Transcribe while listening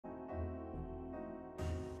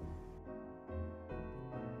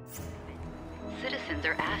Citizens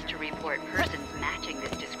are asked to report persons matching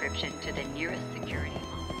this description to the nearest security officer.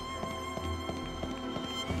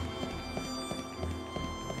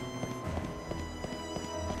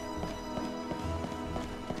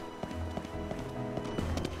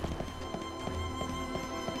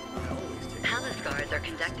 Guards are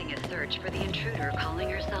conducting a search for the intruder calling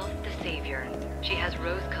herself the Savior. She has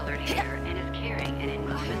rose-colored hair and is carrying an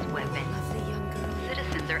enormous weapon.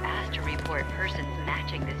 Citizens are asked to report persons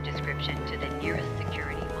matching this description to the nearest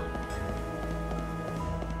security officer.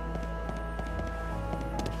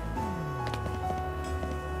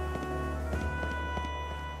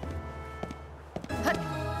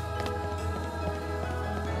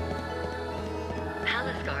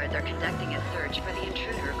 Guards are conducting a search for the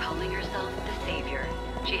intruder calling herself the Savior.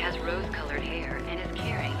 She has rose-colored hair and is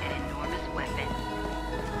carrying an enormous weapon.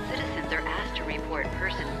 Citizens are asked to report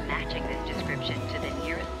persons matching this description to the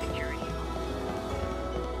nearest security officer.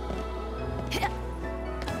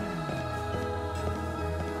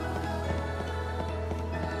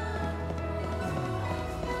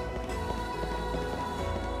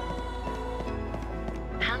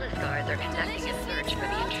 Guards are conducting a search for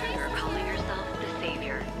the intruder calling herself the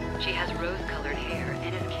Savior. She has rose-colored hair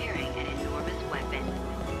and is carrying an enormous weapon.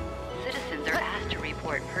 Citizens are asked to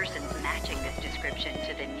report persons matching this description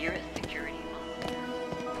to the nearest security officer.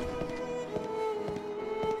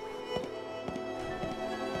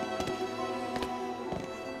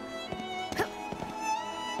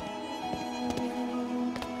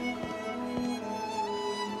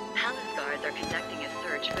 Guards are conducting a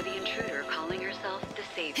search for the intruder calling herself the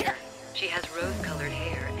Savior. She has rose-colored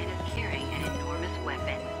hair and is carrying an enormous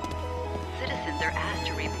weapon. Citizens are asked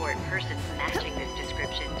to report persons matching this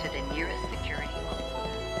description to the nearest security officer.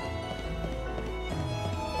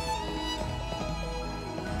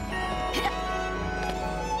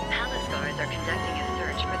 Guards are conducting a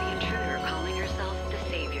search for the intruder calling herself the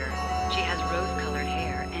Savior. She has rose-colored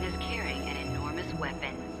hair and is carrying an enormous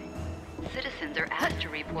weapon. Citizens are asked to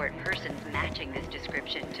report persons matching this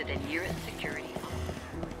description to the nearest security officer.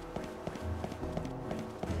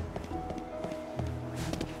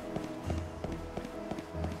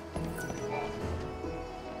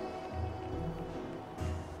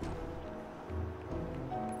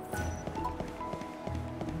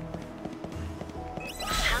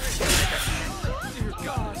 Dear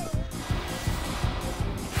God!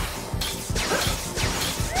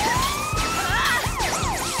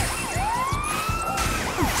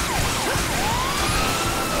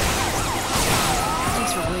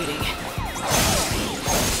 Thanks for waiting.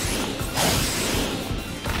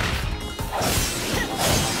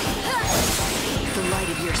 The light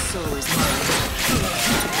of your soul is mine.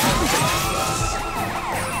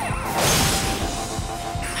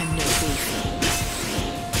 I'm no thief.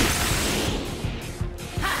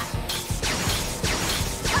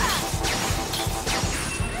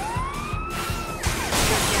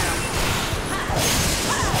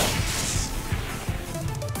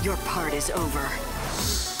 Your part is over.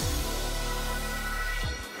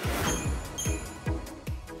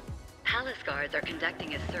 Guards are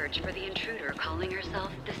conducting a search for the intruder calling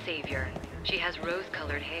herself the Savior. She has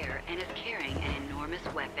rose-colored hair and is carrying an enormous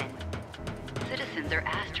weapon. Citizens are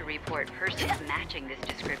asked to report persons matching this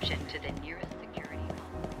description to the nearest security officer.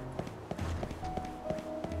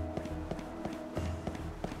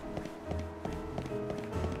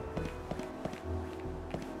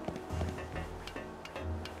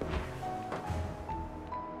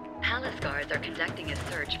 Guards are conducting a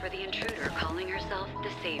search for the intruder calling herself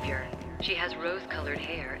the Savior. She has rose-colored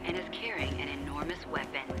hair and is carrying an enormous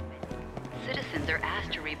weapon. Citizens are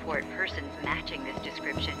asked to report persons matching this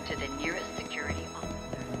description to the nearest security officer.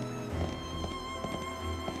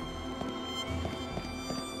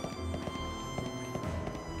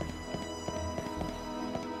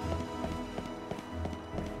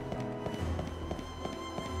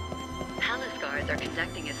 Guards are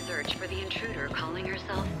conducting a search for the intruder calling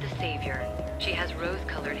herself the Savior. She has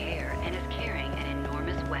rose-colored hair and is carrying an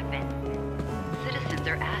enormous weapon. Citizens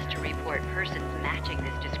are asked to report persons matching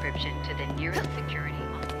this description to the nearest security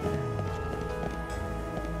officer.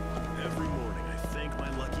 Every morning I thank my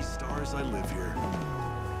lucky stars I live here.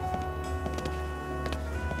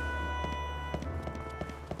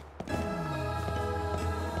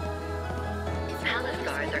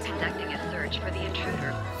 Guards are conducting a search for the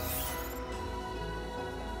intruder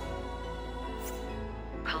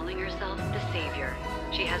calling herself the Savior.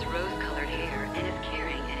 She has rose-colored hair and is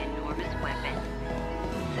carrying an enormous weapon.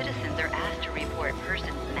 Citizens are asked to report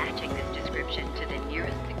persons matching this description to the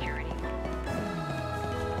nearest security officer.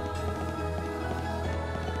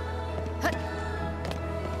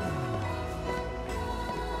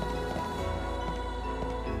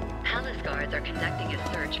 are conducting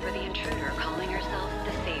a search for the intruder calling herself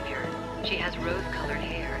the Savior. She has rose-colored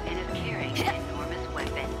hair and is carrying an enormous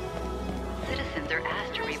weapon. Citizens are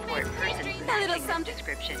asked to report persons matching this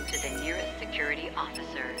description to the nearest security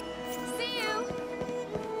officer. See you!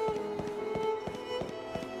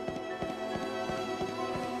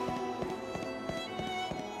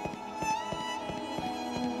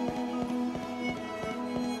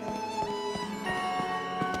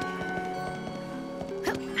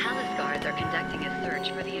 Palace guards are conducting a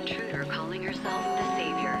search for the intruder calling herself the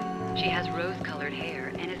Savior. She has rose-colored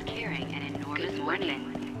hair and is carrying an enormous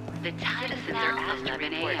weapon. The citizens are asked to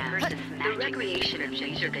report persons matching the recreation and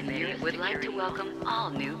leisure committee would like to welcome all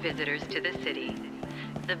new visitors to the city.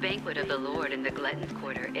 The banquet of the Lord in the Glutton's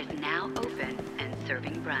Quarter is now open and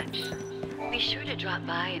serving brunch. Be sure to drop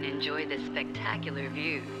by and enjoy the spectacular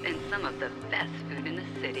views and some of the best food in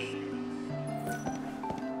the city.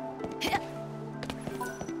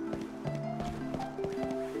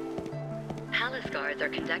 Palace guards are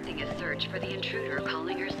conducting a search for the intruder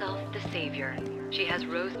calling herself the Savior. She has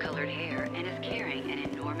rose-colored hair and is carrying an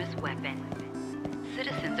enormous weapon.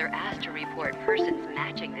 Citizens are asked to report persons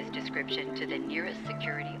matching this description to the nearest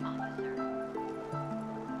security officer.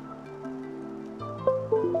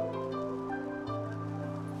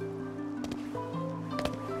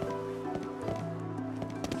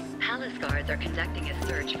 Palace guards are conducting a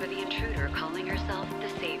search for the intruder calling herself the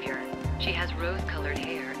Savior. She has rose-colored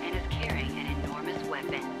hair and is carrying an enormous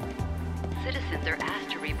weapon. Citizens are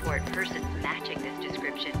asked to report persons matching this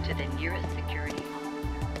description to the nearest security officer.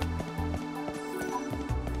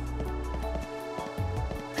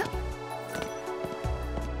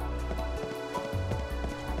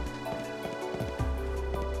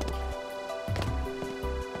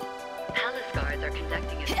 Palace guards are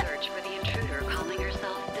conducting a search for the intruder calling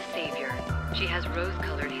herself the Savior. She has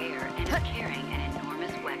rose-colored hair and is carrying an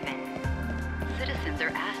enormous weapon. Citizens are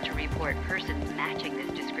asked to report persons matching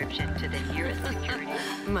this description to the nearest security.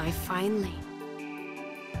 My fine lady.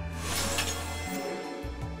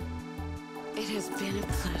 It has been a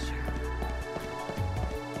pleasure.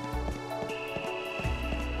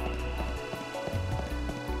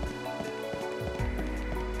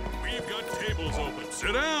 We've got tables open.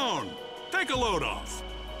 Sit down. Take a load off.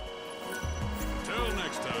 Till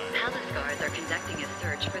next time. Palace guards are conducting a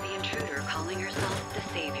search for the intruder calling herself the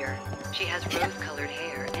Savior. She has rose-colored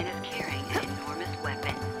hair and is carrying an enormous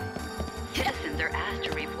weapon. Citizens are asked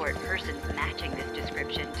to report persons matching this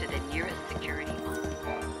description to the nearest security officer.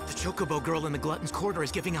 The Chocobo girl in the Glutton's Quarter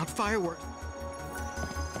is giving out fireworks.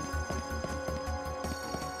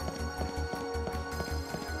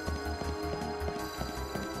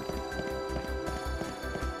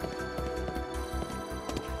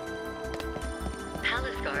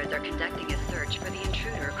 Palace guards are conducting a search for the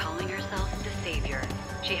intruder calling herself the Savior.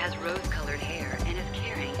 She has rose-colored hair and is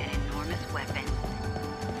carrying an enormous weapon.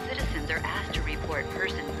 Citizens are asked to report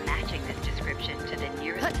persons matching this description to the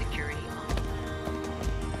nearest security officer.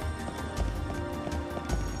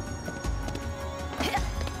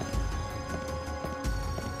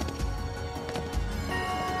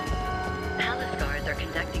 Palace guards are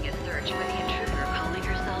conducting a search for the intruder calling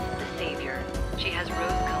herself the Savior. She has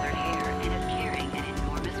rose-colored hair and is carrying an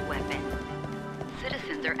enormous weapon.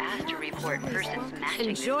 Citizens are asked to report persons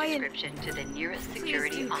matching this description to the nearest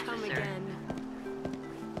security officer.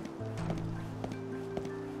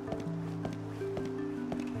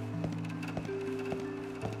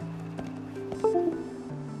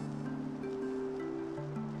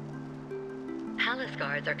 Palace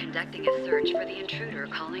guards are conducting a search for the intruder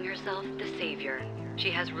calling herself the Savior.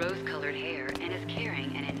 She has rose-colored hair and is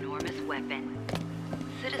carrying an enormous weapon.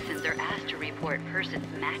 Citizens are asked to report persons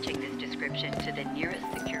matching this description to the nearest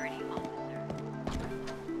security officer.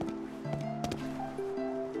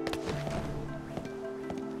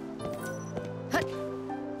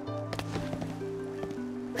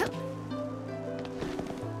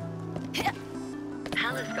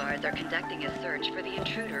 Palace guards are conducting a search for the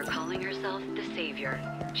intruder calling herself the Savior.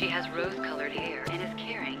 She has rose-colored hair and is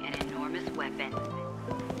carrying an enormous weapon.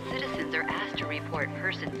 Citizens are asked to report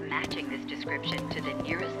persons matching this description to the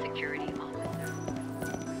nearest security officer.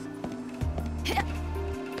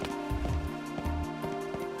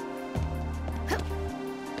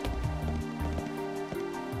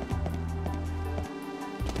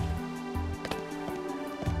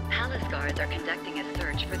 Palace guards are conducting a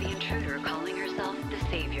search for the intruder calling herself the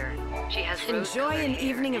Savior. She has Enjoy an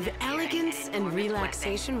evening of and is carrying elegance an and enormous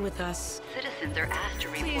relaxation weapon. with us. Citizens are asked to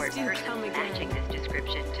report do persons come again. matching this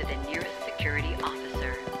description to the nearest security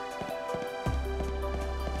officer.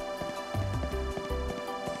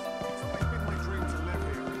 It's always been my dream to live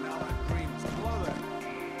here, and now that dream is closed.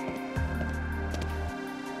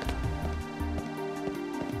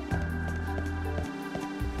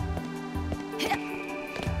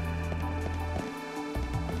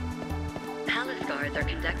 guards are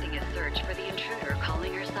conducting a search for the intruder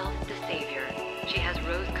calling herself the Savior. She has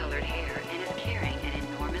rose-colored hair and is carrying an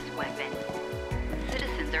enormous weapon.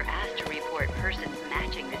 Citizens are asked to report persons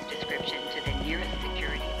matching this description to the nearest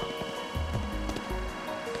security officer.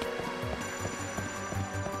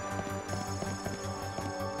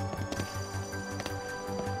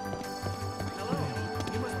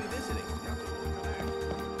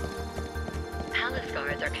 Palace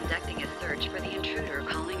guards are conducting a search for the intruder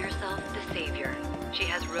calling herself the Savior. She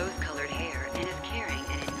has rose-colored hair and is carrying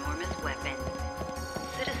an enormous weapon.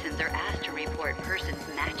 Citizens are asked to report persons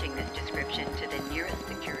matching this description to the nearest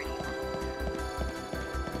security officer.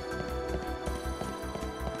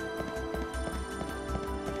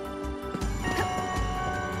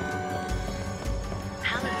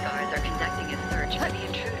 Palace guards are conducting a search for the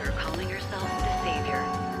intruder calling herself the Savior.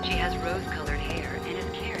 She has rose-colored hair and is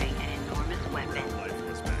carrying an enormous weapon.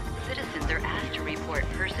 Citizens are asked to report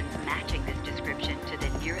persons matching this description to the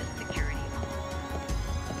nearest security officer.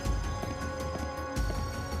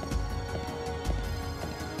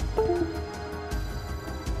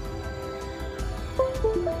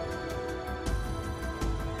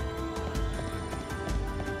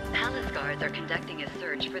 Palace guards are conducting a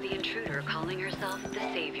search for the intruder calling herself the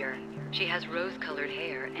Savior. She has rose-colored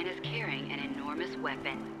hair and is carrying an enormous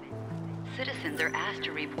weapon. Citizens are asked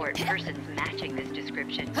to report persons matching this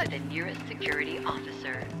description to the nearest security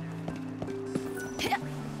officer.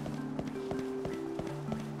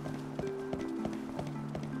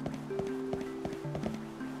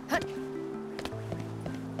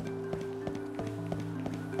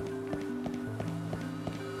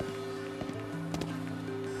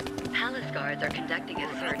 Palace guards are conducting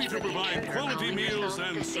a search for the intruder calling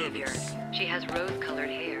herself the Savior. She has rose-colored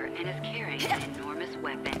hair and is carrying an enormous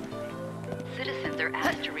weapon. Citizens are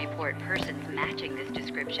asked to report persons matching this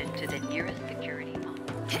description to the nearest security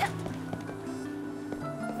officer.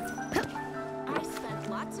 I spent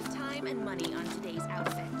lots of time and money on today's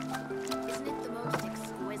outfit. Isn't it the most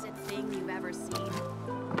exquisite thing you've ever seen?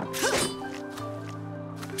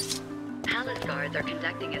 Palace guards are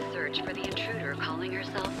conducting a search for the intruder calling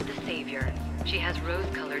herself the Savior. She has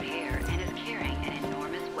rose-colored hair and is carrying an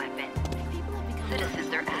enormous weapon.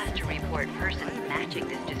 Citizens are asked to report persons matching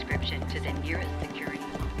this description to the nearest security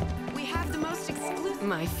officer. We have the most exclusive...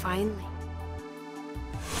 My fine...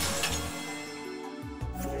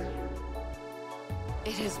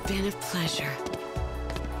 It has been a pleasure.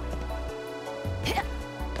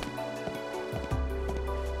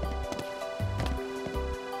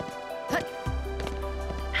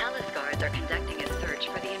 Palace guards are conducting a search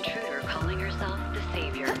for the intruder calling herself the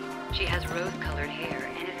Savior. She has rose-colored hair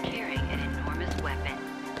and is carrying an enormous weapon.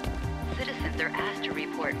 Citizens are asked to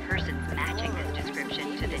report persons matching this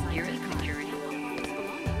description to the nearest security officer.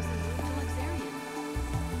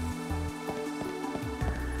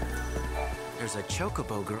 There's a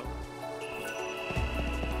chocobo girl.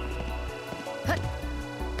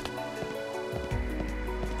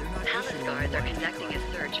 Palace guards are conducting a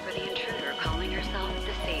search for the intruder calling herself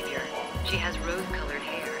the Savior. She has rose-colored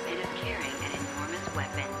hair and is carrying an enormous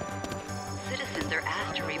weapon. Citizens are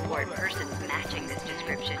asked to report persons matching this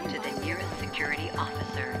description to the nearest security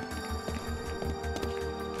officer.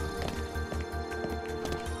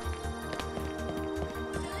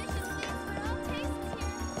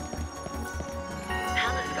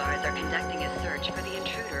 Palace guards are conducting a search for the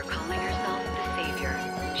intruder calling herself the Savior.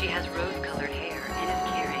 She has rose-colored hair and is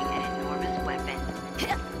carrying an enormous weapon.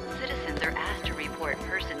 Citizens are asked to report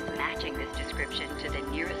persons matching this description to the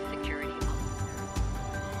nearest security officer.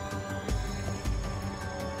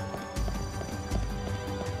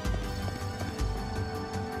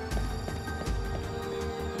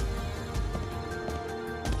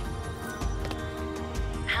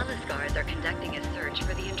 Palace guards are conducting a search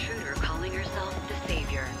for the intruder calling herself the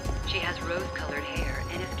Savior. She has rose-colored hair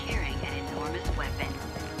and is carrying an enormous weapon.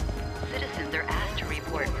 Citizens are asked to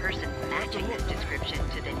report persons matching this description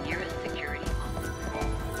to the nearest security officer.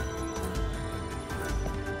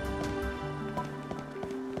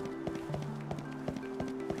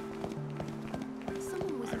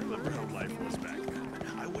 I remember how life was back then.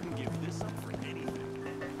 I wouldn't give this up for anything.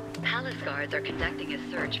 Palace guards are conducting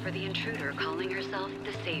a search for the intruder calling herself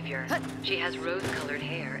the Savior. She has rose-colored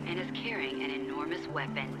hair and is carrying an enormous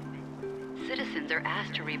weapon. Citizens are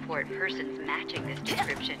asked to report persons matching this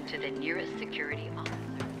description to the nearest security officer.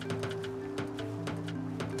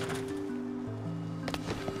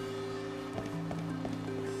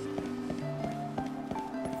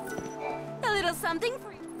 A little something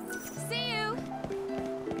for you. See you!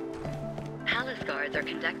 Palace guards are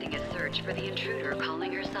conducting a search for the intruder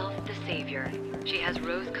calling herself the Savior. She has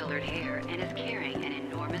rose-colored hair and is carrying an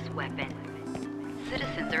enormous weapon.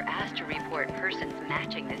 Citizens are asked to report persons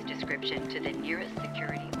matching this description to the nearest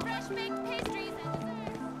security officer. Fresh baked pastries and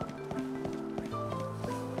desserts.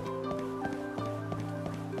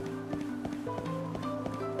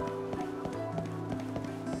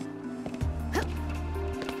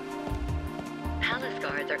 Palace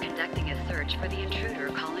guards are conducting a search for the intruder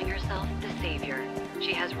calling herself the Savior.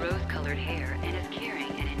 She has rose-colored hair and is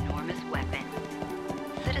carrying an enormous weapon.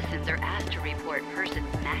 Citizens are asked to report persons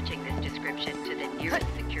matching this description to the nearest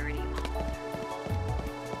security officer.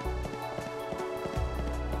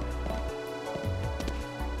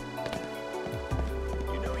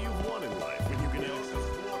 You know you've won in life when you can access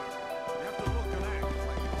water. You have to look and act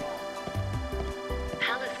like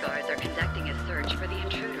Palace guards are conducting a search for the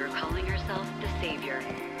intruder calling herself the Savior.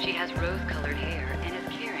 She has rose-colored hair and is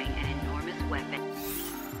carrying an enormous weapon.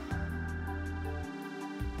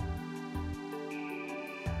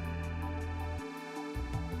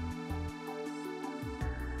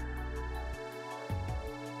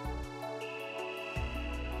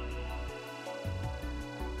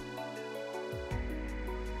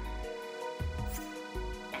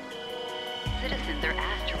 Citizens are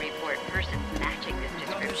asked to report persons matching this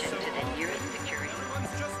description to the nearest security.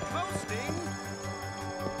 everyone's just posting.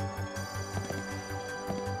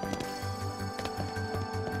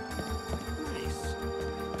 Nice.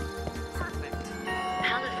 Perfect.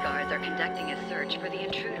 Palace guards are conducting a search for the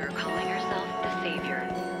intruder calling herself the Savior.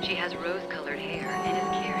 She has rose-colored hair and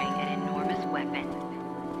is carrying an enormous weapon.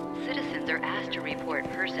 Citizens are asked to report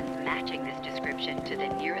persons matching this description to the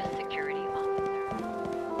nearest security officer.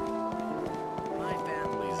 My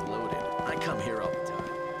family's loaded. I come here all the time.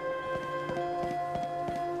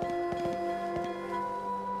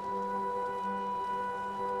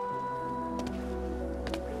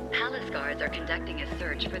 Palace guards are conducting a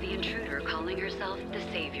search for the intruder calling herself the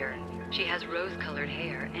Savior. She has rose-colored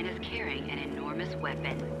hair and is carrying an enormous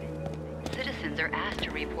weapon. Citizens are asked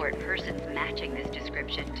to report persons matching this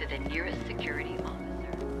description to the nearest security officer.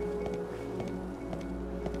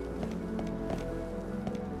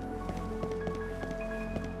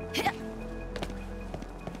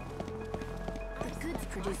 The goods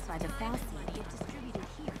produced by the Falcine get distributed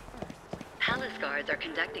here first. Palace guards are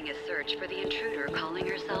conducting a search for the intruder calling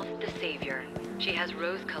herself the Savior. She has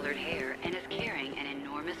rose-colored hair and is carrying an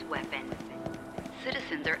enormous weapon.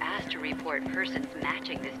 Citizens are asked to report persons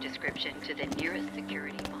matching this description to the nearest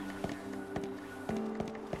security officer.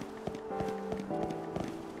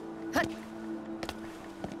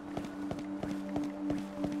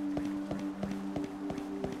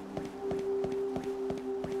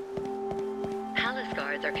 Palace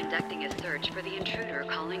guards are conducting a search for the intruder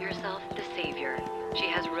calling herself the Savior. She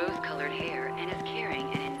has rose-colored hair and is carrying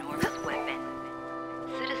an enormous weapon.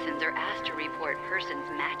 Citizens are asked to report persons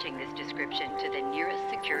matching this description to the nearest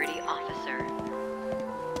security officer.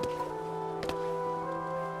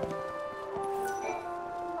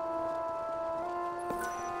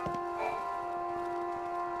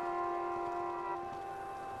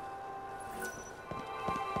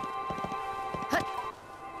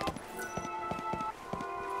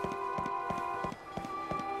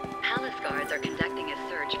 Palace guards are conducting a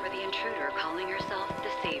search for the intruder calling herself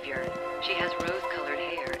the Savior. She has rose-colored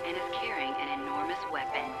hair and is carrying an enormous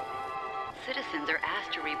weapon. Citizens are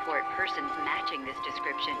asked to report persons matching this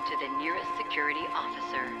description to the nearest security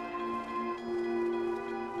officer.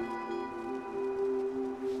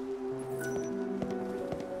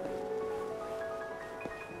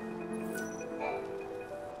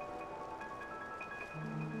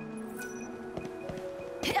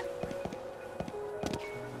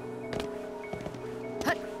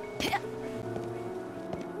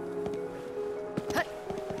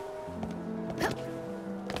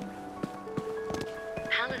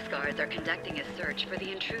 Palace guards are conducting a search for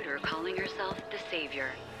the intruder calling herself the Savior.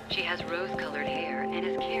 She has rose-colored hair and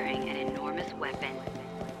is carrying an enormous weapon.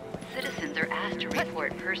 Citizens are asked to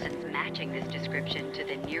report persons matching this description to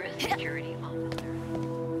the nearest security officer.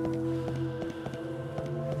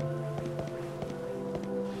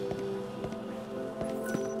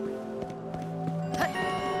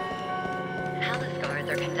 Palace guards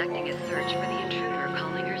are conducting a search for the intruder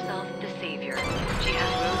calling herself the Savior. She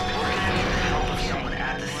has rose-colored hair Help and of is someone carrying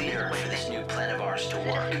at the an theater enormous for this weapon. new plan of ours to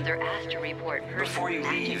work. Citizens are asked to report persons Before you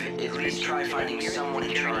matching leave, this at least try description to the finding nearest someone in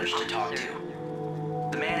security charge to talk officer. to.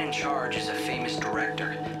 The man in charge is a famous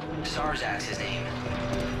director. Sarzak's his name.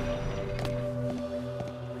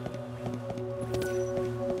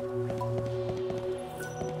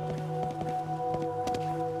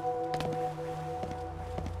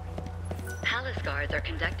 Palace guards are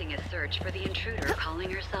conducting a search for the intruder calling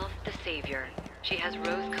herself the Savior. She has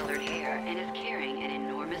rose-colored hair and is carrying an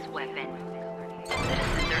enormous weapon.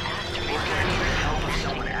 Citizens are asked to We're report gonna need the help of matching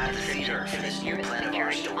someone this at the description theater to for the this new nearest plan of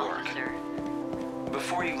ours security to work. officer.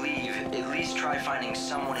 Before you leave, at least try finding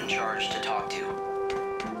someone in charge to talk to.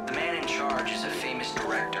 The man in charge is a famous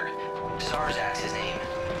director. Sarzak's his name.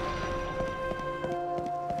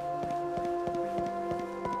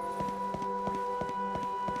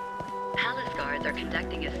 Palace guards are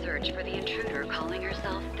conducting a search for the intruder calling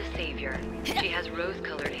herself the Savior. She has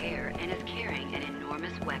rose-colored hair and is carrying an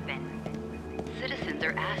enormous weapon. Citizens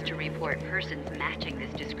are asked to report persons matching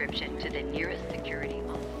this description to the nearest security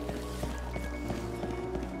officer.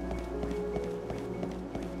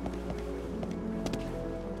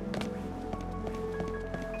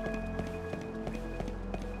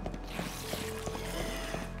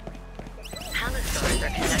 Palace guards are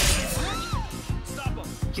conducting a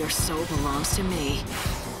search. Your soul belongs to me.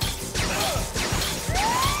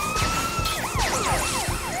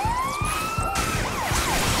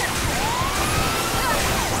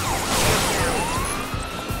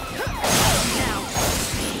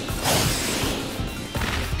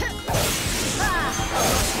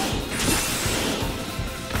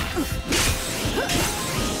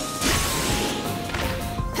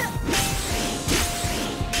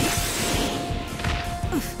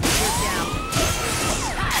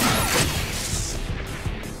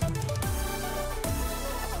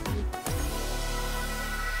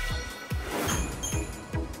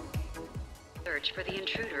 Search for the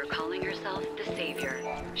intruder calling herself the Savior.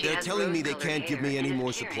 She They're has telling me they rose-colored can't give hair me any and is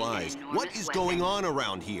more carrying supplies. an What enormous is weapon. going on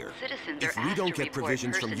around here? Citizens If are we asked don't to get report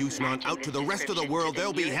provisions from persons Yusnan matching out to this the rest of the description world, to the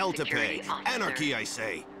there'll be nearest hell to pay. security officer. Anarchy, I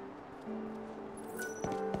say.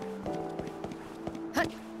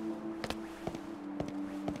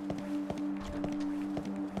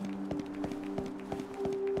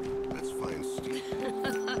 Let's find Steve.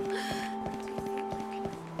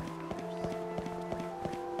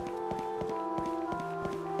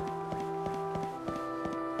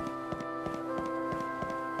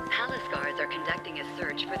 Palace guards are conducting a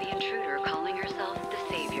search for the intruder calling herself the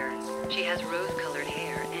Savior. She has rose-colored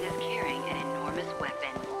hair and is carrying an enormous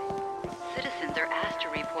weapon. Citizens are asked to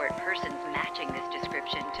report persons matching this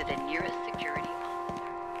description to the nearest security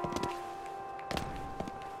officer.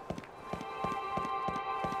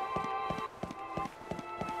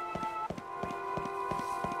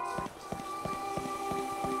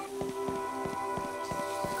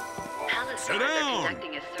 Palace Sit guards are down.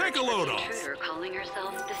 conducting a search Take a for load the off. intruder calling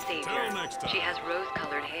herself the Savior. Till next time. She has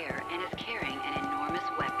rose-colored hair and is carrying an enormous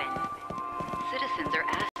weapon. Citizens are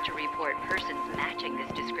asked to report persons matching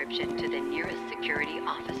this description to the nearest security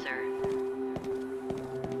officer.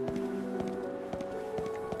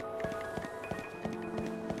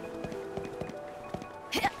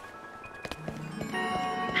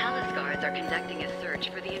 Palace guards are conducting a search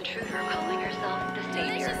for the intruder calling herself the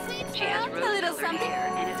Savior. Delicious sweets, She has Mom. A little rose-colored something.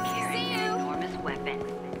 hair and is See carrying an you. enormous weapon.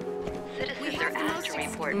 Citizens are have the asked to most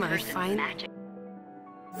report My persons fine- matching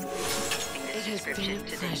this has description been a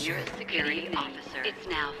to the pleasure. nearest security officer. It's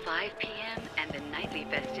now 5 p.m. and the nightly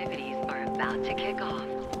festivities are about to kick off.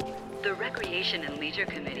 The Recreation and Leisure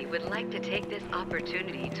Committee would like to take this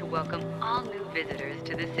opportunity to welcome all new visitors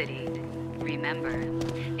to the city. Remember,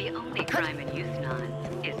 the only crime in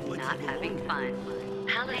Yusnan is not having fun.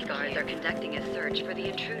 Palace guards are conducting a search for the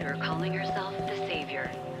intruder calling herself the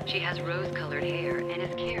Savior. She has rose-colored hair and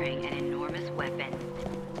is carrying an enormous weapon.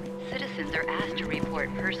 Citizens are asked to report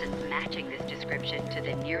persons matching this description to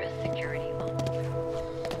the nearest security officer.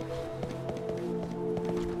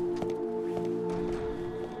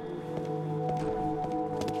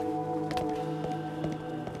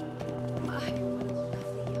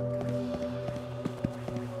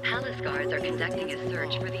 Palace guards are conducting a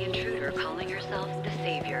search for the intruder calling herself the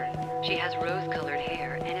Savior. She has rose-colored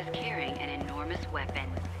hair and is carrying an enormous weapon.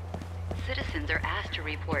 Citizens are asked to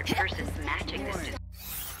report persons matching this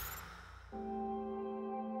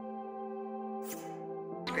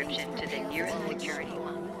description to the nearest security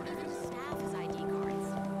officer. Staff has ID cards.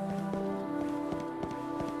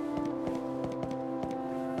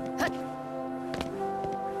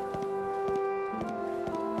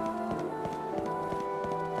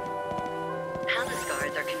 Palace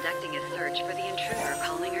guards are conducting a search for the intruder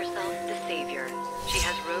calling herself the Savior. She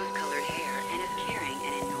has rose-colored hair and is carrying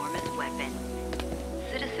an enormous weapon.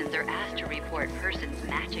 Citizens are asked to report persons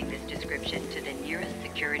matching this description to the nearest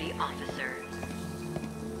security officer.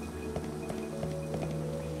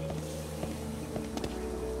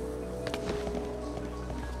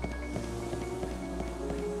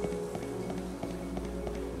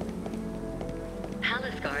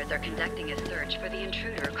 Palace guards are conducting a search for the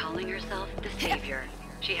intruder calling herself the Savior.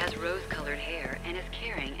 She has rose-colored hair and is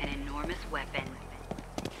carrying an enormous weapon.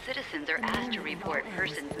 Citizens are asked to report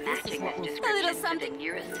persons matching this description to the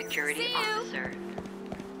nearest security officer.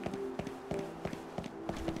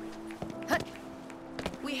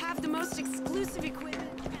 We have the most exclusive equipment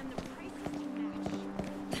and the prices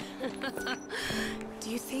to match. Do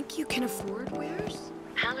you think you can afford wares?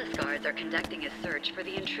 Palace guards are conducting a search for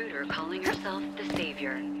the intruder calling herself the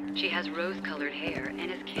Savior. She has rose-colored hair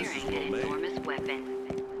and is carrying an enormous weapon.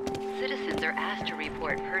 Citizens are asked to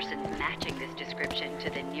report persons matching this description to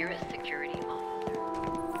the nearest security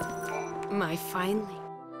officer. My fine lady.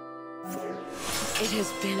 It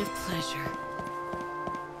has been a pleasure.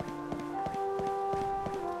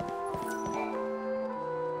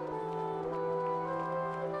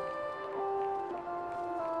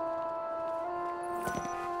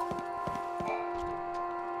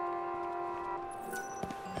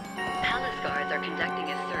 Palace guards are conducting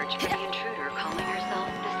a search for the intruder calling herself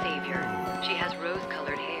the Savior. She has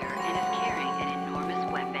rose-colored hair and is carrying an enormous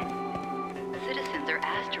weapon. Citizens are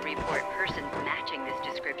asked to report persons matching this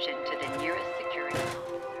description to the nearest security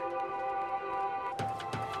officer.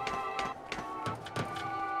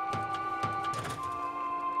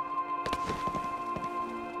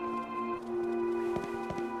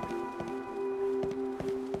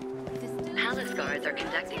 Palace guards are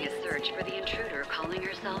conducting a search for the intruder calling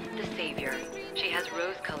herself the Savior. She has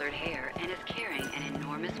rose-colored hair and is carrying an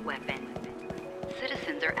enormous weapon.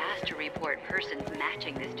 Citizens are asked to report persons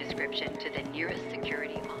matching this description to the nearest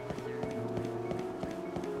security officer.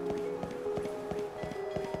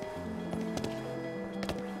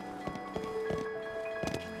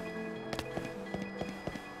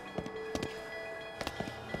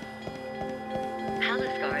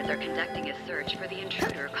 Palace guards are conducting a search for the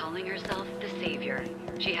intruder calling herself the Savior.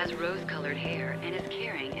 She has rose-colored hair and is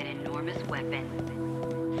carrying an enormous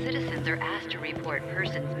weapon. Citizens are asked to report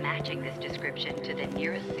persons matching this description to the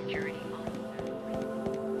nearest security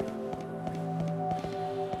officer.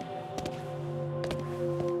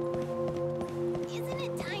 Isn't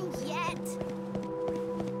it time yet?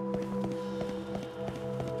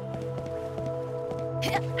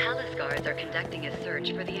 Palace guards are conducting a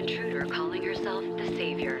search for the intruder calling herself the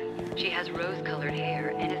Savior. She has rose-colored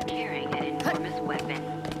hair and is carrying an enormous weapon.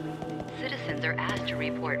 Citizens are asked to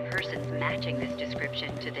report persons matching this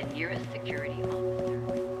description to the nearest security officer.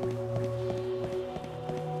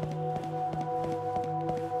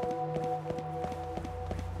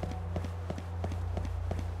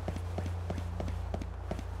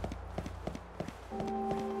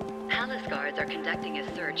 Palace guards are conducting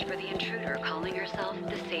a search for the intruder calling herself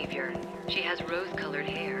the Savior. She has rose-colored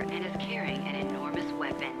hair and is carrying an enormous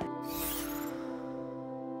weapon.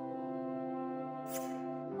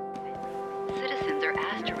 Citizens are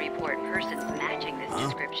asked to report persons matching this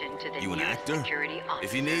description to the You an nearest actor? security officer.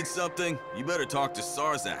 If you need something, you better talk to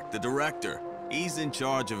Sarzak, the director. He's in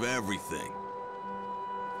charge of everything.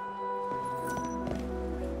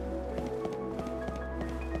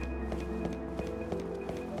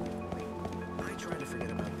 I try to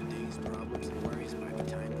forget about the day's problems and worries by the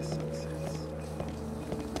time the sun sets.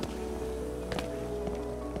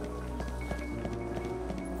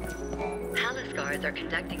 Palace guards are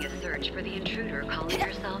conducting a search for the intruder calling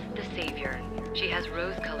herself the Savior. She has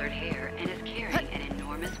rose-colored hair and is carrying an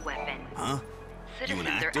enormous weapon. Huh? You an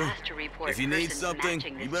Citizens are actor? asked to report If you need persons something,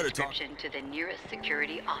 matching this you better talk. description to the nearest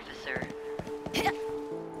security officer.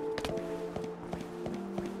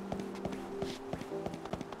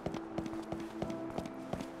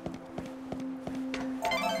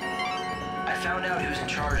 I found out who's in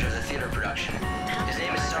charge of the theater production. His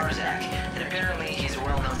name is Sarzak, and apparently he's a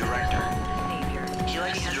well-known director. The Savior. He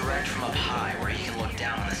likes to direct from up high, where he can look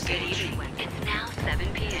down on the Good stage. evening. It's now 7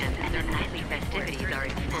 p.m. and the nightly festivities are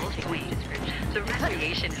in full swing. The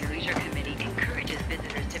Recreation and Leisure Committee encourages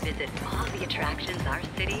visitors to visit all the attractions our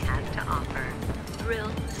city has to offer.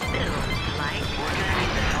 Thrills, spills, like We're gonna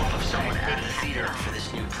need the help of someone our at city the has theater it all. for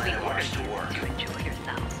this new We plan of ours urge to you work. to enjoy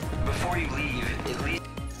yourself. Before you leave, at least...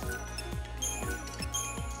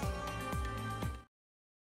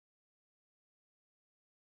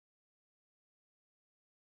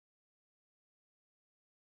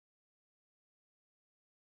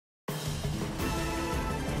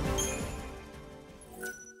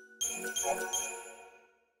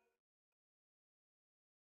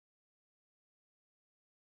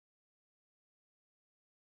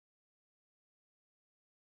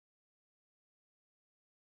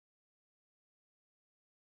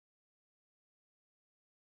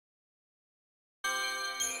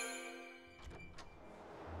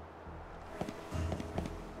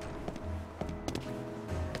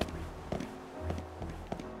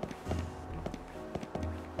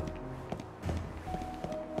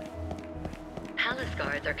 Palace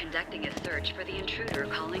guards are conducting a search for the intruder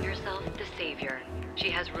calling herself the Savior.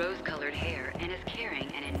 She has rose-colored hair and is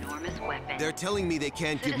carrying an enormous weapon. They're telling me they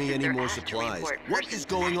can't give me any more supplies. What is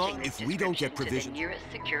going on if we don't get provisions? To the nearest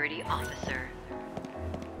security officer.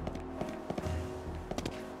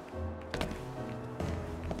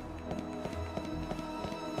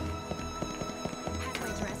 Has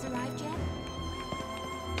my dress arrived yet?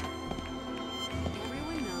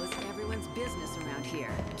 Everyone knows everyone's business around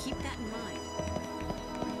here. Keep that in mind.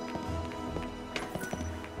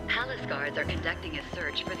 Palace guards are conducting a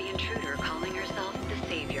search for the intruder calling herself the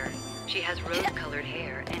Savior. She has rose-colored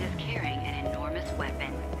hair and is carrying an enormous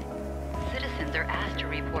weapon. Citizens are asked to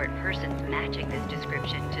report persons matching this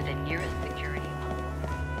description to the nearest security officer.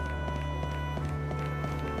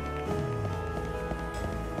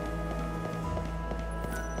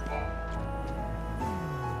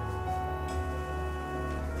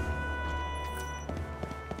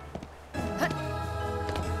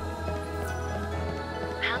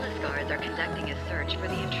 Palace guards are conducting a search for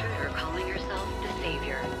the intruder calling herself the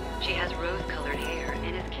Savior. She has rose-colored hair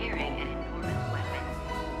and is carrying an enormous weapon.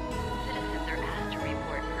 Citizens are asked to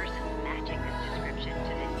report persons matching this description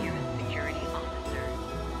to the nearest security officer.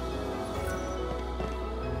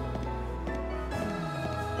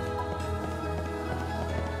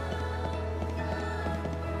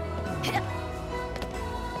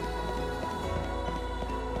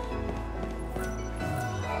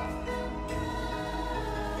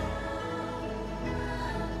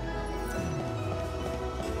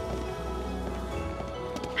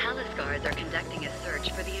 Palace guards are conducting a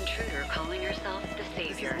search for the intruder calling herself the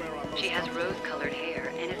Savior. She has rose-colored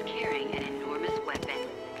hair and is carrying an enormous weapon.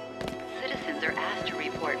 Citizens are asked to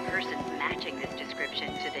report persons matching this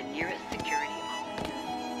description to the nearest security officer.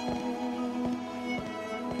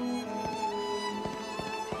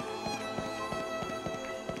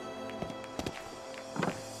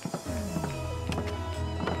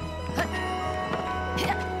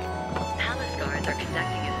 Palace guards are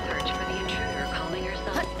conducting a search for the intruder calling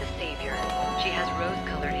herself the Savior. She has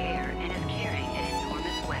rose-colored hair and is carrying an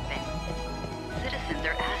enormous weapon. Citizens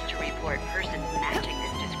are asked to report persons matching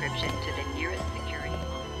this description to the nearest security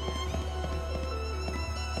officer.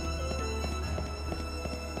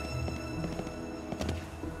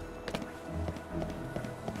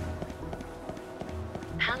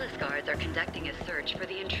 Palace guards are conducting a search for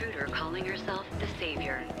the intruder calling herself the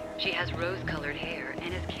Savior. She has rose-colored hair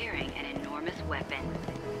and is carrying an enormous weapon.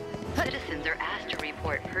 Citizens are asked to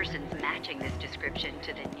report persons matching this description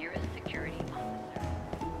to the nearest security officer.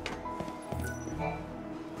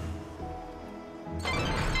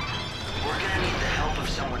 We're gonna need the help of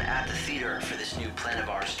someone at the theater for this new plan of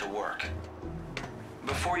ours to work.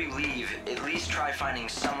 Before you leave, at least try finding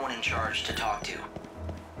someone in charge to talk to.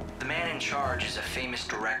 The man in charge is a famous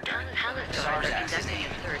director. Palace guards are XIII's his conducting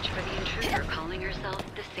name. a search for the intruder calling herself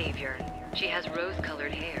the Savior. She has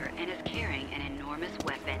rose-colored hair and is carrying an enormous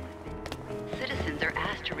weapon. Citizens are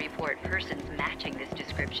asked to report persons matching this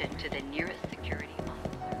description to the nearest security officer.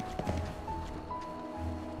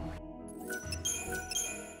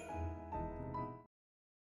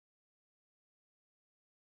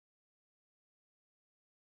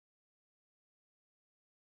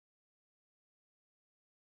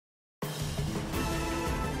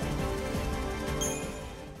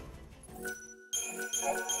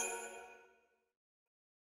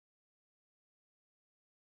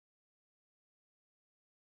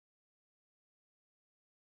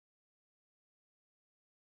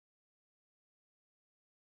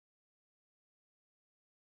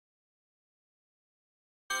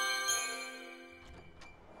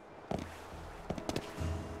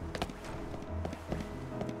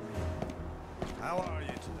 How are you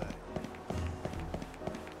today?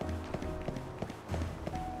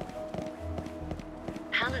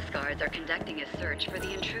 Palace guards are conducting a search for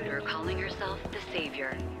the intruder calling herself the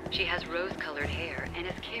Savior. She has rose-colored hair and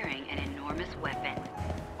is carrying an enormous weapon.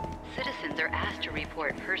 Citizens are asked to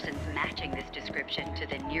report persons matching this description to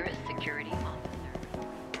the nearest security officer.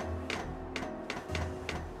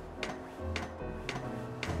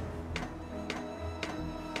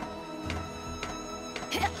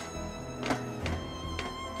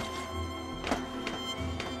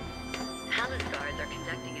 Palace guards are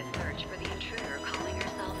conducting a search for the intruder calling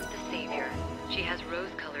herself the Savior. She has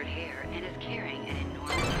rose-colored hair and is carrying an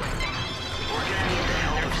enormous weapon. We're gonna need the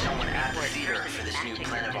help of someone at the theater for this new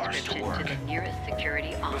plan of ours to work. To the nearest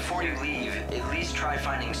security officer. Before you leave, at least try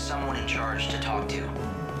finding someone in charge to talk to.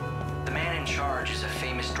 The man in charge is a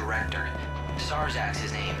famous director. XIII's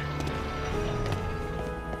his name.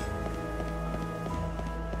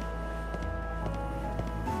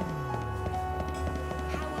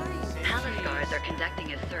 Palace guards are are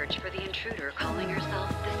conducting a search for the intruder calling herself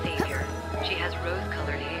the Savior. She has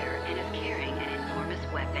rose-colored hair and is carrying an enormous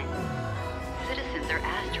weapon. Citizens are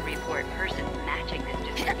asked to report persons matching this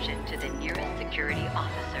description to the nearest security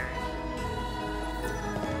officer.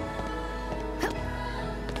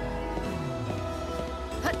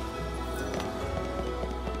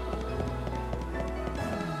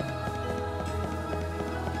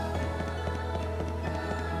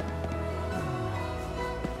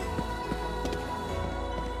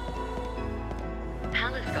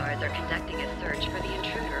 Guards are conducting a search for the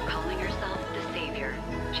intruder calling herself the Savior.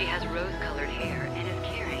 She has rose-colored hair and is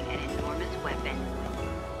carrying an enormous weapon.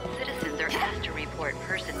 Citizens are asked to report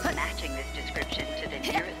persons matching this description to the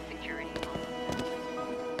nearest security officer.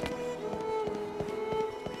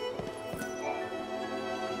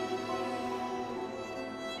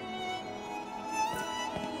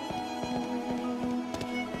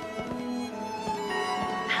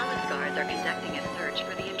 Palace guards are conducting a search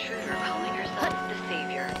for the intruder calling herself the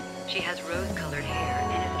Savior. She has rose-colored hair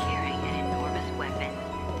and is carrying an enormous weapon.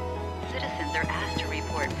 Citizens are asked to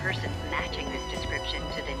report persons matching this description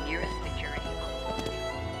to the nearest security officer.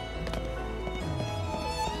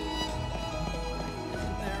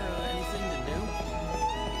 Isn't there anything to do?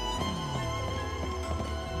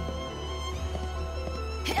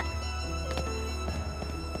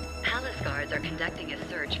 Palace guards are conducting a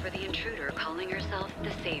search for the intruder calling herself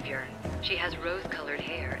the Savior. She has rose-colored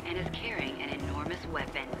hair and is carrying an enormous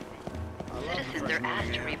weapon. Citizens are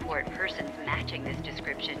asked to report persons matching this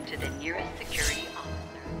description to the nearest security officer.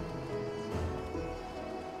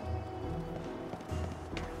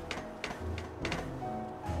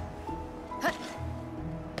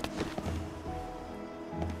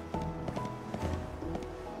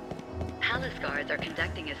 Palace guards are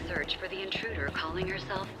conducting a search for the intruder calling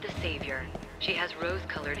herself the Savior. She has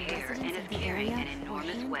rose-colored hair and is carrying an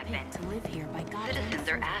enormous weapon. Citizens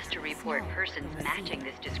are asked to report persons matching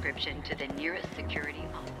this description to the nearest security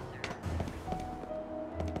officer.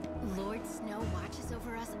 Lord Snow watches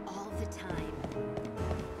over us all the time.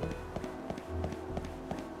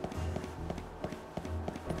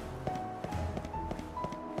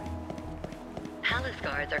 Palace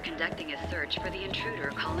guards are conducting a search for the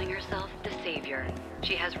intruder calling herself the Savior.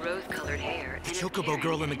 She has rose-colored hair and is Chocobo carrying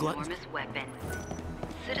girl in an the glutton. enormous weapon.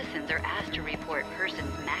 Citizens are asked to report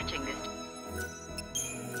persons matching this.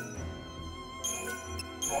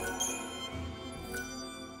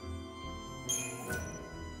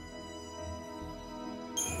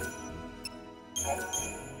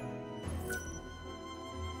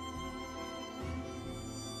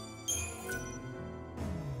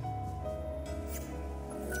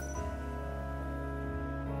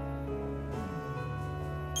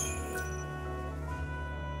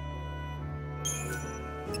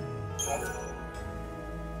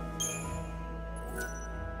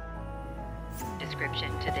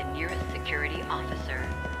 Description to the nearest security officer.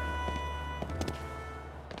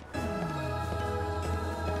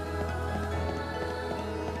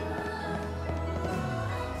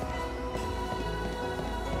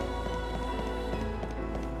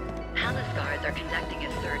 Palace guards are conducting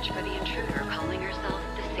a search for the intruder calling herself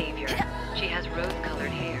the Savior. She has rose-colored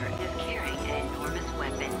hair and is carrying an enormous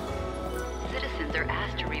weapon. Citizens are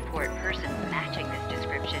asked to report persons matching this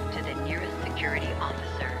description to the nearest security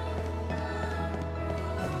officer.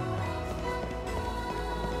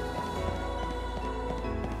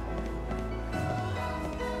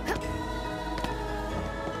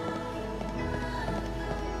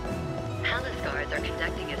 Palace guards are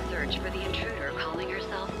conducting a search for the intruder calling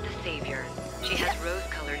herself the Savior. She has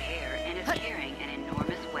rose-colored hair and is carrying an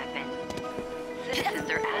enormous weapon. Citizens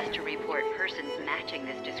are asked to report persons matching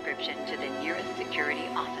this description to the nearest security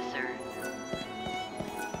officer.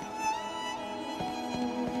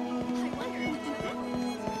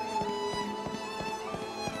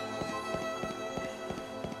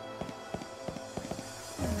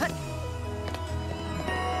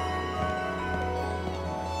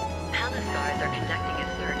 Palace guards are conducting a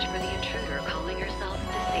search for the intruder calling herself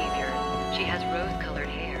the Savior. She has rose-colored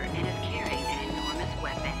hair and is carrying an enormous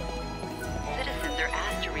weapon. Citizens are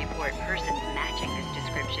asked to report persons matching this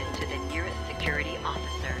description to the nearest security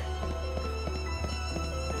officer.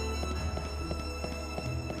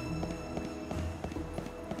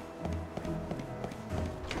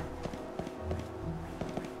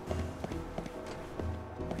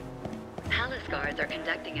 Palace guards are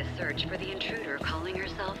conducting a search for the intruder calling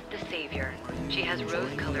herself the Savior. She has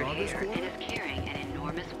rose-colored hair and is carrying an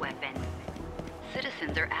enormous weapon.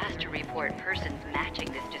 Citizens are asked to report persons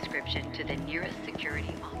matching this description to the nearest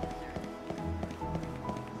security officer.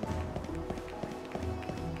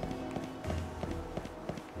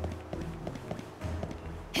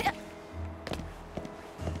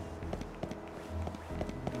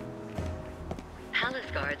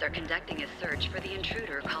 guards are conducting a search for the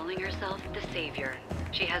intruder calling herself the Savior.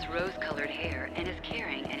 She has rose-colored hair and is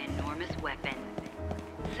carrying an enormous weapon.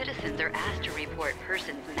 Citizens are asked to report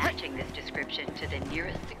persons matching this description to the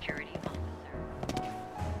nearest security officer.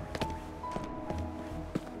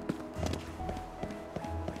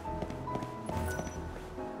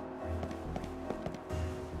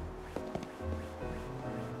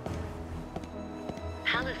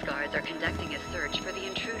 Palace guards are conducting a search for the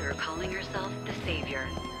intruder calling herself the Savior.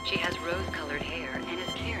 She has rose-colored hair and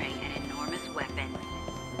is carrying an enormous weapon.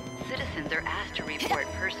 Citizens are asked to report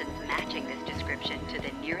persons matching this description to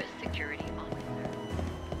the nearest security officer.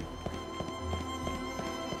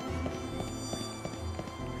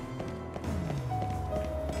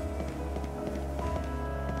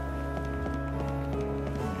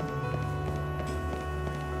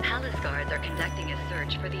 Palace guards are conducting a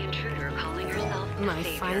search for the intruder calling herself the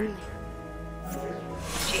Savior.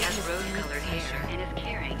 She has rose-colored hair and is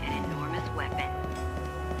carrying an enormous weapon.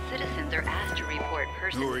 Citizens are asked to report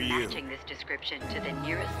persons matching this description to the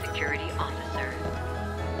nearest security officer.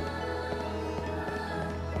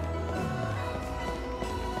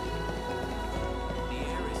 The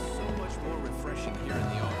air is so much more refreshing here in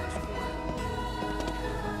the office quarter.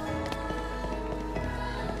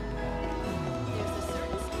 There's a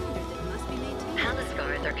certain standard that must be maintained. Palace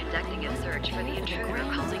guards are conducting a search for the intruder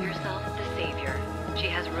calling herself the Savior. She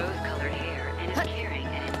has rose-colored hair and is carrying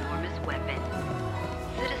an enormous weapon.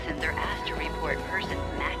 Citizens are asked to report persons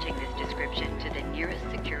matching this description to the nearest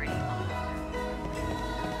security officer.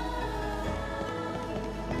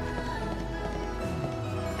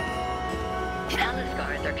 Palace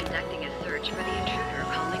guards are conducting a search for the intruder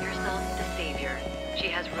calling herself the Savior. She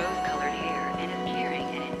has rose-colored hair and is carrying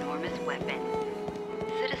an enormous weapon.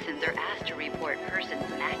 Citizens are asked to report persons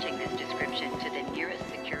matching this description to the nearest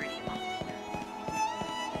security officer.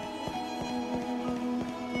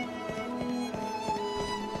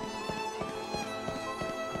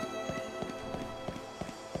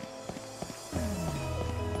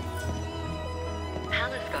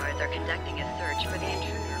 Palace guards are conducting a search for the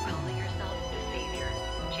intruder calling herself the Savior.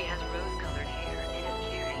 She has rose-colored hair and is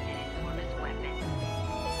carrying an enormous weapon.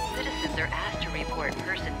 Citizens are asked to report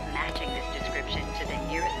persons matching this description to the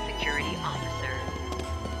nearest security officer.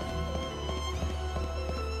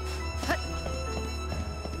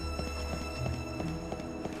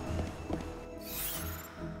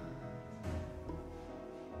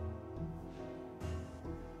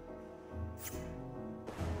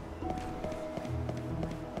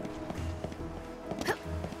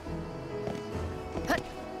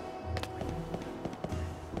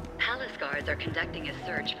 Palace guards are conducting a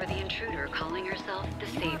search for the intruder calling herself the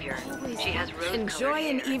Savior. She has rose-colored Enjoy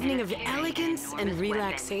hair an evening and of is carrying an elegance and enormous weapon.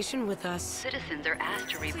 relaxation with us. Citizens are asked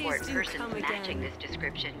to report Please do persons come matching again. this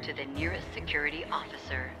description to the nearest security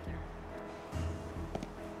officer.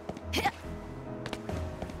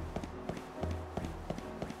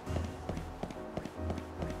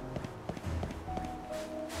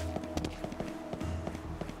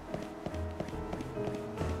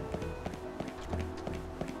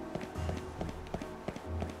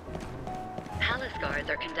 Palace guards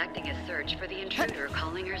are conducting a search for the intruder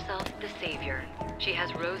calling herself the Savior. She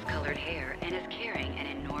has rose-colored hair and is carrying an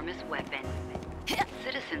enormous weapon.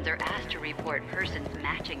 Citizens are asked to report persons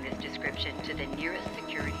matching this description to the nearest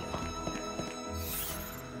security officer.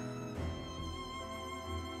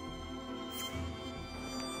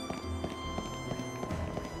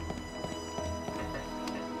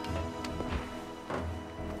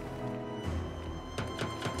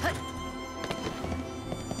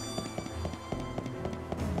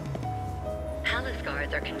 Palace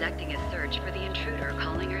guards are conducting a search for the intruder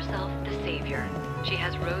calling herself the Savior. She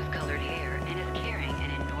has rose-colored hair and is carrying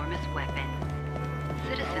an enormous weapon.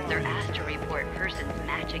 Citizens are asked to report persons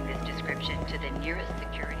matching this description to the nearest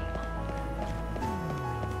security officer.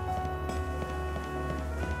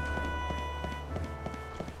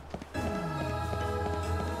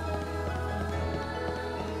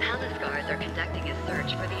 Palace guards are conducting a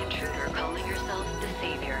search for the intruder calling herself the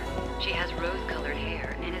Savior. She has rose-colored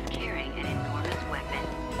hair and is carrying an enormous weapon.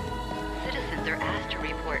 Citizens are asked to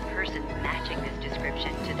report persons matching this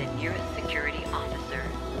description to the nearest security officer.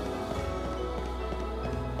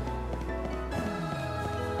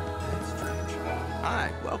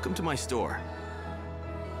 Hi, welcome to my store.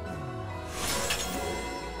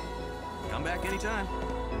 Come back anytime.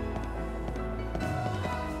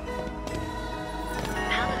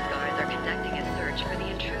 Palace guards are conducting a search for the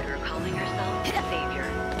intruder calling herself the Savior.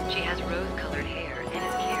 She has rose-colored hair and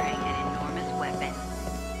is carrying an enormous weapon.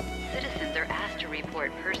 Citizens are asked to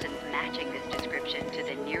report persons matching this description to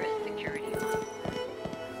the nearest security officer.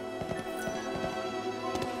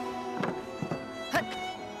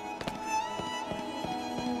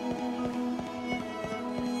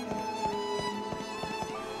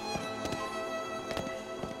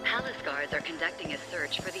 Palace guards are conducting a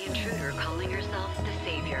search for the intruder calling herself the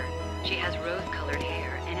Savior. She has rose-colored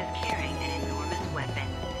hair and is carrying an enormous weapon.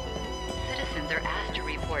 Citizens are asked to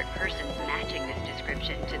report persons matching this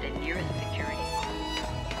description to the nearest security officer.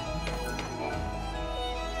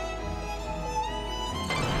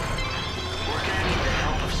 We're gonna need the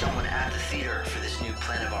help of someone at the theater for this new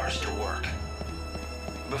plan of ours to work.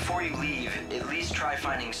 Before you leave, at least try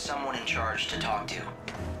finding someone in charge to talk to.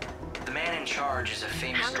 The man in charge is a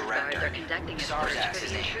famous Palace director. guards are conducting a search Zarzak's for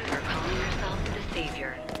his the name. intruder calling herself the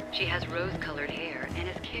Savior. She has rose-colored hair and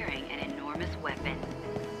is carrying an enormous weapon.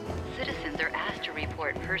 Citizens are asked to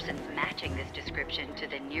report persons matching this description to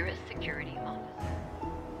the nearest security officer.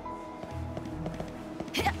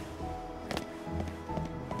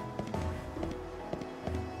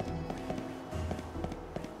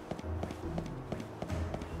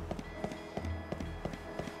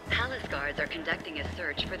 Palace guards are conducting a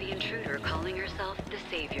search for the intruder calling herself the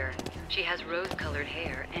Savior. She has rose-colored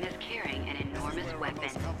hair and is carrying an enormous weapon.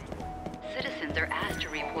 Citizens are asked to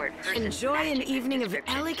report persons Enjoy an matching this evening of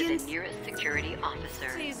description elegance. to the nearest security officer.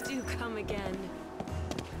 Please do come again.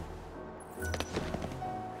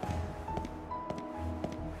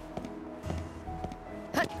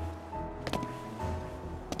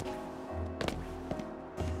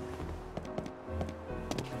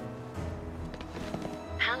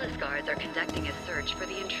 Palace guards are conducting a search for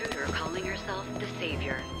the intruder calling herself the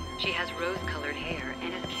Savior. She has rose-colored hair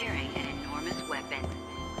and is carrying an enormous weapon.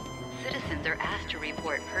 Citizens are asked to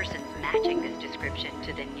report persons matching this description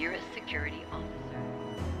to the nearest security officer.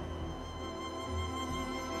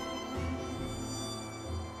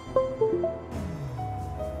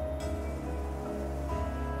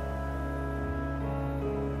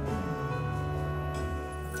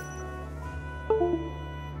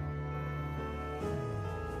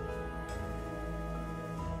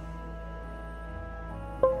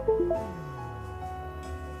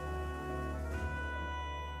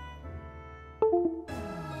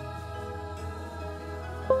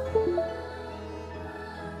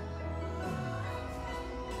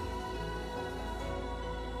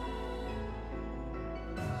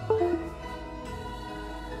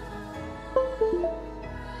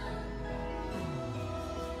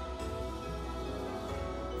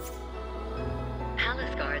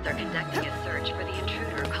 Palace guards are conducting a search for the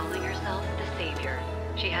intruder calling herself the Savior.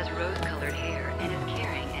 She has rose-colored hair and is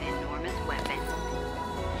carrying an enormous weapon.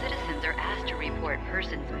 Citizens are asked to report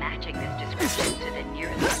persons matching this description to the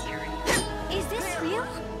nearest security officer. Is this real?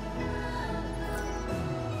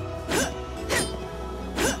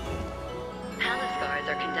 Palace guards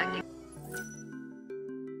are conducting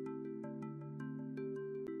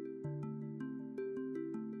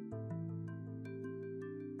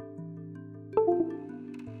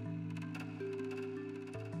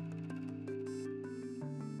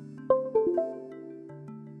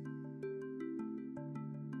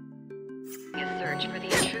a search for the